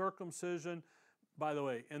of the circumcision, by the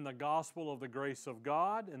way, in the gospel of the grace of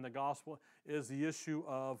God, in the gospel, is the issue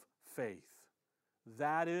of faith.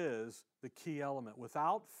 That is the key element.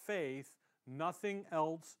 Without faith, nothing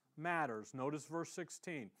else matters. Notice verse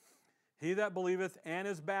 16. He that believeth and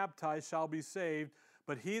is baptized shall be saved,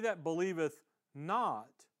 but he that believeth not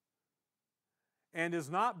and is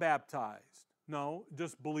not baptized, no,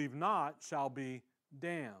 just believe not, shall be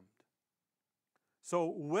damned.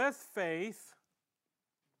 So with faith,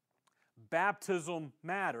 baptism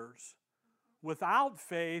matters. Without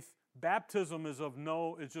faith, baptism is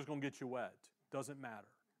it's just going to get you wet. Doesn't matter.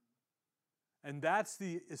 And that's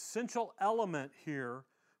the essential element here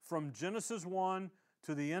from Genesis 1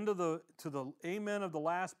 to the end of the amen of the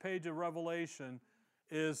last page of Revelation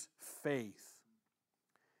is faith.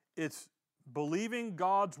 It's believing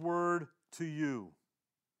God's word to you.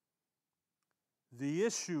 The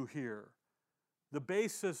issue here, the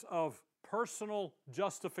basis of personal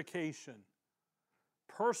justification,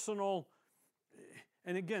 personal,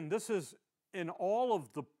 and again, this is in all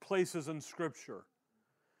of the places in Scripture.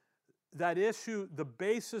 That issue, the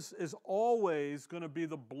basis is always going to be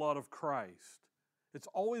the blood of Christ. It's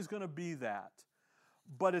always going to be that.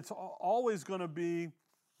 But it's always going to be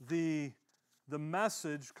the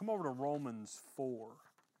message. Come over to Romans 4.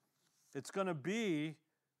 It's going to be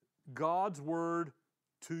God's word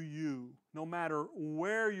to you, no matter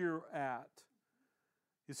where you're at.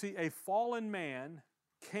 You see, a fallen man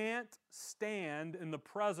can't stand in the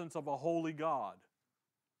presence of a holy God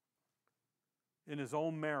in his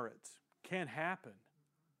own merits. Can't happen.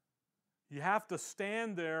 You have to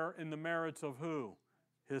stand there in the merits of who?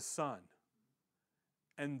 His Son.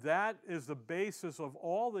 And that is the basis of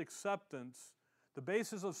all the acceptance. The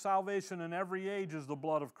basis of salvation in every age is the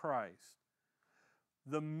blood of Christ.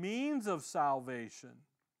 The means of salvation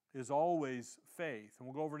is always faith. And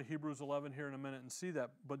we'll go over to Hebrews 11 here in a minute and see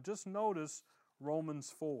that. But just notice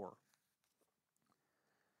Romans 4.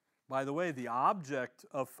 By the way, the object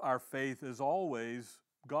of our faith is always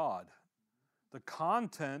God. The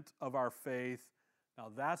content of our faith, now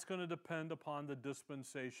that's going to depend upon the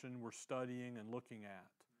dispensation we're studying and looking at.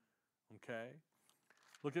 Okay?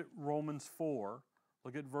 Look at Romans 4.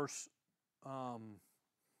 Look at verse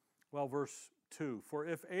 2. For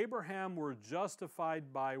if Abraham were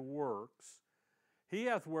justified by works, he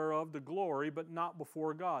hath whereof the glory, but not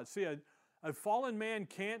before God. See, a fallen man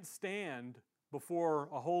can't stand before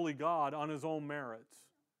a holy God on his own merits.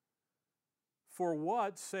 For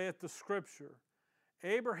what saith the Scripture?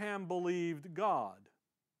 Abraham believed God,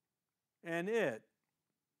 and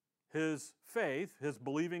his faith, his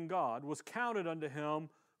believing God, was counted unto him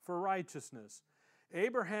for righteousness.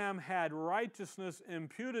 Abraham had righteousness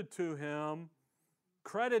imputed to him,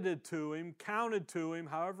 credited to him, counted to him,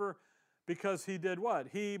 however, because he did what?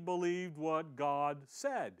 He believed what God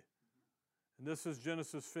said. And this is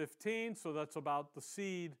Genesis 15, so that's about the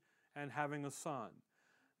seed and having a son.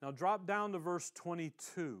 Now drop down to verse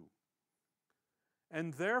 22.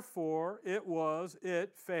 And therefore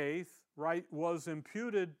faith, was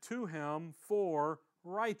imputed to him for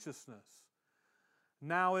righteousness.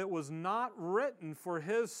 Now it was not written for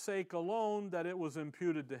his sake alone that it was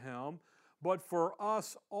imputed to him, but for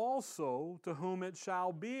us also, to whom it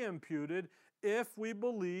shall be imputed, if we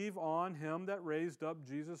believe on him that raised up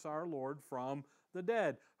Jesus our Lord from the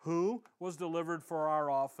dead, who was delivered for our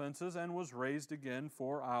offenses and was raised again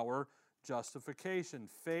for our justification.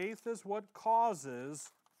 Faith is what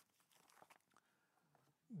causes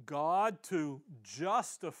God to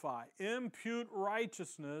justify, impute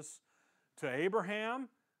righteousness to Abraham,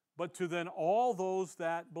 but to then all those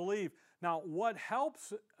that believe. Now, what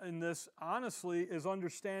helps in this, honestly, is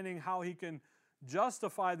understanding how he can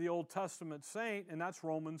justify the Old Testament saint, and that's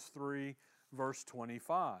Romans 3, verse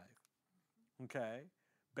 25. Okay?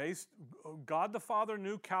 God the Father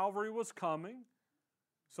knew Calvary was coming,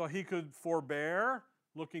 so he could forbear,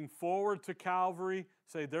 looking forward to Calvary,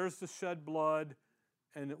 say, there's the shed blood,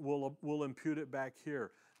 and we'll impute it back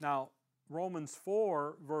here. Now, Romans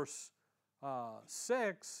 4, verse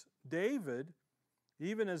 6, David,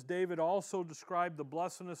 even as David also described the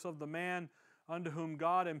blessedness of the man unto whom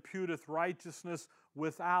God imputeth righteousness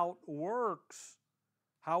without works.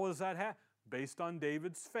 How is that based on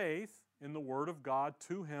David's faith in the Word of God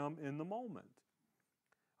to him in the moment.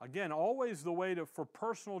 Again, always the way for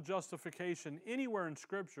personal justification anywhere in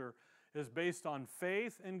Scripture is based on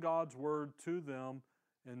faith in God's Word to them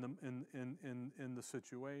in the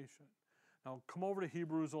situation. Now come over to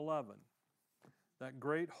Hebrews 11, that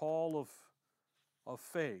great hall of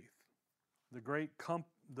faith, the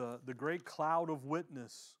great cloud of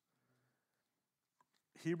witness.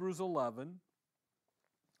 Hebrews 11,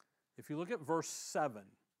 if you look at verse 7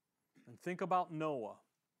 and think about Noah,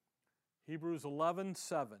 Hebrews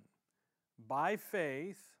 11:7. By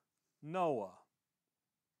faith, Noah,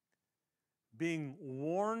 being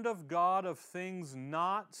warned of God of things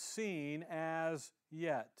not seen as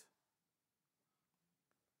yet,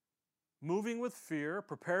 moving with fear,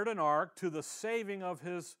 prepared an ark to the saving of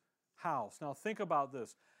his house. Now think about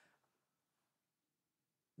this.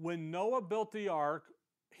 When Noah built the ark,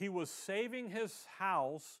 he was saving his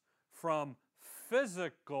house from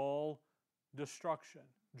physical destruction,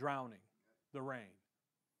 drowning, the rain.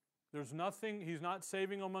 There's nothing, he's not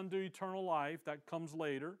saving them unto eternal life. That comes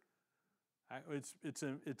later.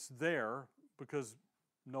 It's there because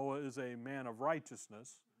Noah is a man of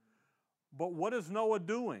righteousness. But what is Noah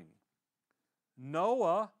doing?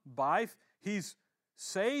 Noah, he's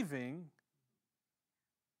saving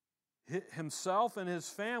himself and his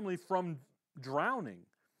family from drowning,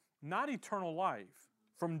 not eternal life,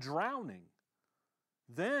 from drowning.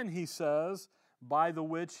 Then he says, by the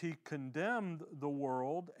which he condemned the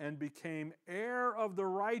world and became heir of the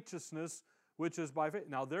righteousness which is by faith.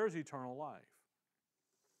 Now there's eternal life.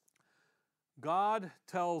 God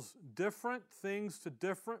tells different things to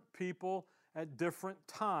different people at different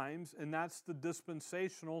times, and that's the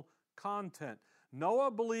dispensational content.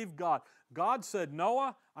 Noah believed God. God said,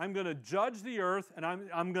 Noah, I'm going to judge the earth, and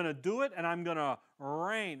I'm going to do it, and I'm going to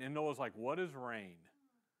reign. And Noah's like, what is reign?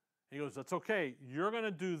 He goes, that's okay. You're going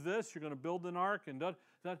to do this. You're going to build an ark, and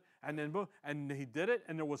that, and then boom, and he did it,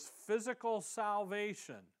 and there was physical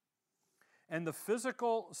salvation. And the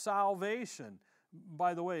physical salvation,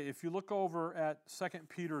 by the way, if you look over at 2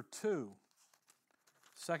 Peter 2,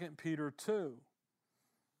 2 Peter 2,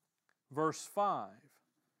 verse 5,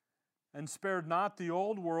 and spared not the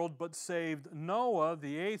old world, but saved Noah,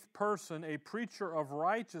 the eighth person, a preacher of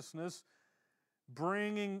righteousness,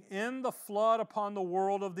 bringing in the flood upon the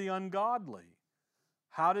world of the ungodly.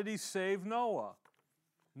 How did he save Noah?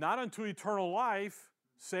 Not unto eternal life,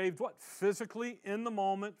 saved what? Physically, in the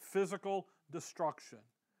moment, physical destruction.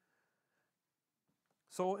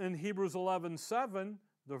 So in Hebrews 11:7,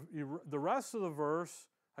 the rest of the verse,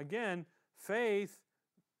 again, faith,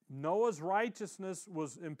 Noah's righteousness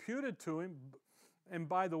was imputed to him. And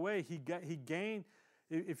by the way, he gained,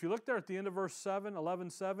 if you look there at the end of verse 7,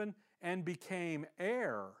 11:7, and became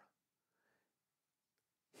heir.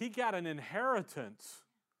 He got an inheritance.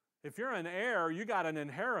 If you're an heir, you got an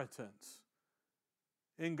inheritance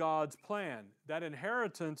in God's plan. That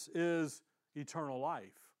inheritance is eternal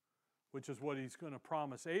life, which is what he's going to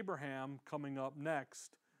promise Abraham coming up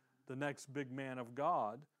next, the next big man of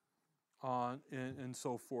God, and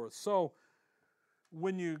so forth. So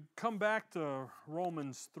when you come back to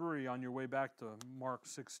Romans 3 on your way back to Mark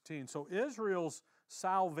 16, so Israel's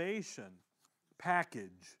salvation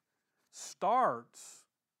package starts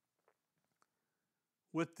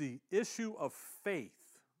with the issue of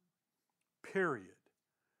faith, period.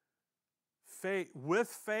 With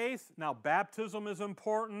faith, now baptism is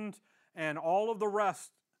important and all of the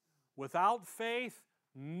rest. Without faith,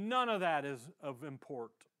 none of that is of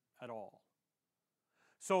import at all.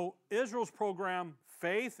 So Israel's program,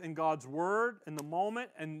 faith in God's Word in the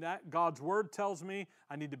moment, and that God's Word tells me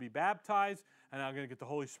I need to be baptized, and I'm going to get the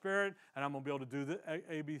Holy Spirit, and I'm going to be able to do the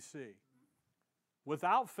ABC.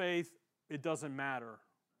 Without faith, it doesn't matter.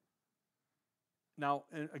 Now,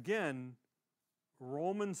 again,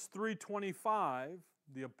 Romans 3:25,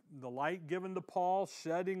 the light given to Paul,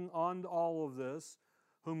 shedding on all of this,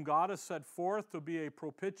 whom God has set forth to be a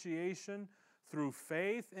propitiation through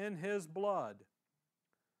faith in His blood,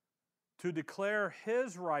 to declare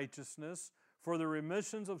His righteousness for the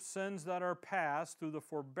remissions of sins that are past through the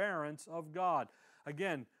forbearance of God.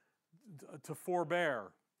 Again, to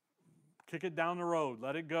forbear. Kick it down the road.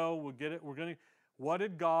 Let it go. We'll get it. What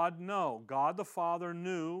did God know? God the Father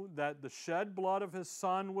knew that the shed blood of His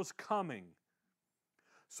Son was coming.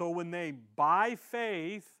 So when they, by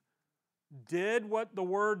faith, did what the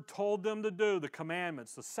Word told them to do, the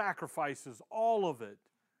commandments, the sacrifices, all of it,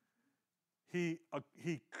 He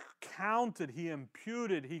counted, He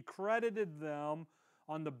imputed, He credited them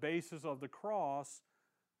on the basis of the cross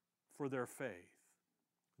for their faith.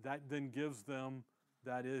 That then gives them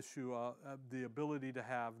that issue, the ability to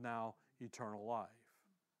have now eternal life.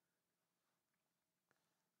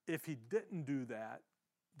 If He didn't do that,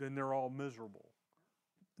 then they're all miserable.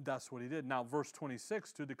 That's what He did. Now, verse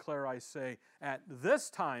 26, to declare, I say, at this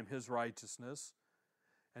time His righteousness.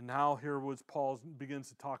 And now here was Paul begins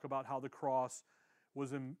to talk about how the cross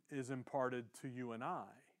is imparted to you and I,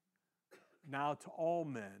 now to all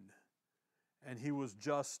men. And He was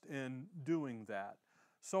just in doing that.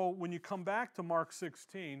 So when you come back to Mark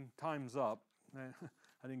 16, time's up.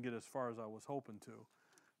 I didn't get as far as I was hoping to.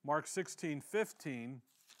 Mark 16:15,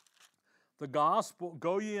 the gospel,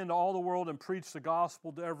 go ye into all the world and preach the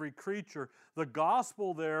gospel to every creature. The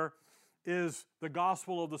gospel there is the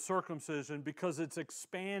gospel of the circumcision because it's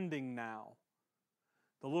expanding now.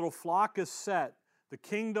 The little flock is set. The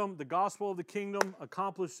kingdom, the gospel of the kingdom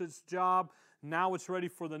accomplished its job. Now it's ready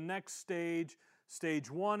for the next stage.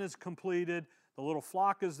 Stage 1 is completed. The little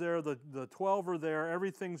flock is there. The 12 are there.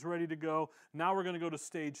 Everything's ready to go. Now we're going to go to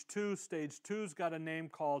stage 2. Stage 2's got a name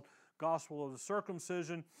called gospel of the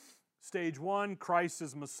circumcision. Stage 1, Christ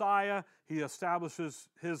is Messiah. He establishes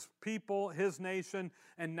His people, His nation,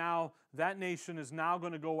 and now that nation is now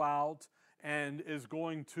going to go out and is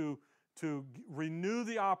going to renew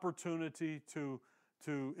the opportunity to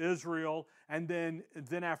Israel. And then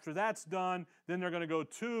after that's done, then they're going to go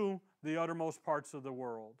to the uttermost parts of the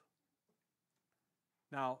world.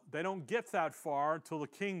 Now, they don't get that far till the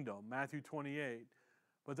kingdom, Matthew 28.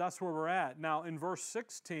 But that's where we're at. Now, in verse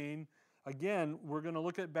 16, again, we're going to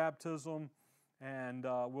look at baptism, and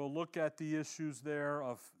we'll look at the issues there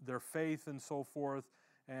of their faith and so forth,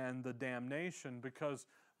 and the damnation, because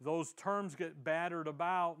those terms get battered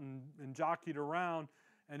about and jockeyed around,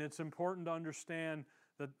 and it's important to understand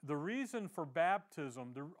that the reason for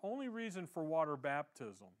baptism, the only reason for water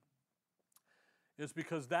baptism, is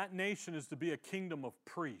because that nation is to be a kingdom of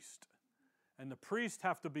priests. And the priests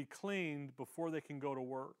have to be cleaned before they can go to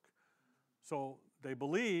work. So they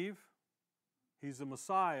believe he's the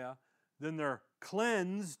Messiah, then they're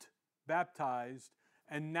cleansed, baptized,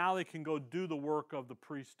 and now they can go do the work of the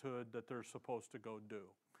priesthood that they're supposed to go do.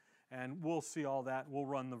 And we'll see all that. We'll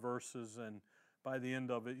run the verses, and by the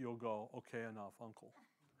end of it, you'll go, okay, enough, Uncle.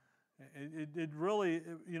 It really,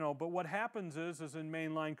 you know, but what happens is in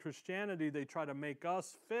mainline Christianity, they try to make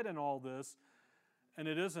us fit in all this, and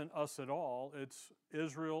it isn't us at all. It's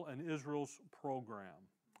Israel and Israel's program,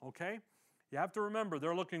 okay? You have to remember,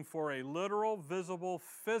 they're looking for a literal, visible,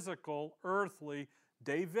 physical, earthly,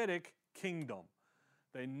 Davidic kingdom.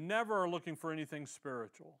 They never are looking for anything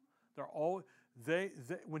spiritual. They're all,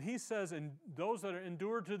 when he says, and those that are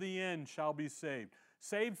endured to the end shall be saved.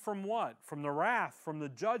 Saved from what? From the wrath, from the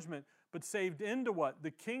judgment, but saved into what? The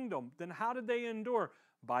kingdom. Then how did they endure?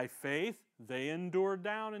 By faith, they endure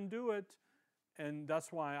down and do it. And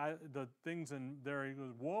that's why the things in there, he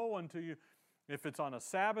goes, woe unto you. If it's on a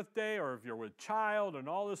Sabbath day or if you're with child and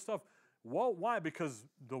all this stuff, woe, why? Because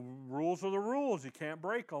the rules are the rules. You can't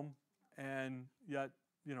break them. And yet,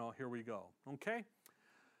 you know, here we go. Okay?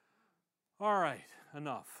 All right,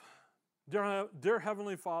 enough. Dear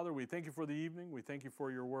Heavenly Father, we thank you for the evening. We thank you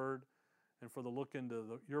for your word and for the look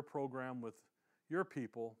into your program with your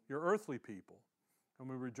people, your earthly people. And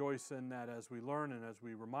we rejoice in that as we learn and as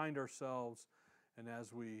we remind ourselves and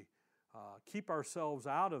as we keep ourselves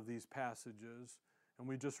out of these passages. And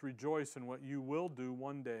we just rejoice in what you will do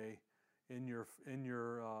one day in your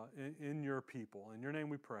people. In your name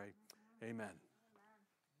we pray. Amen.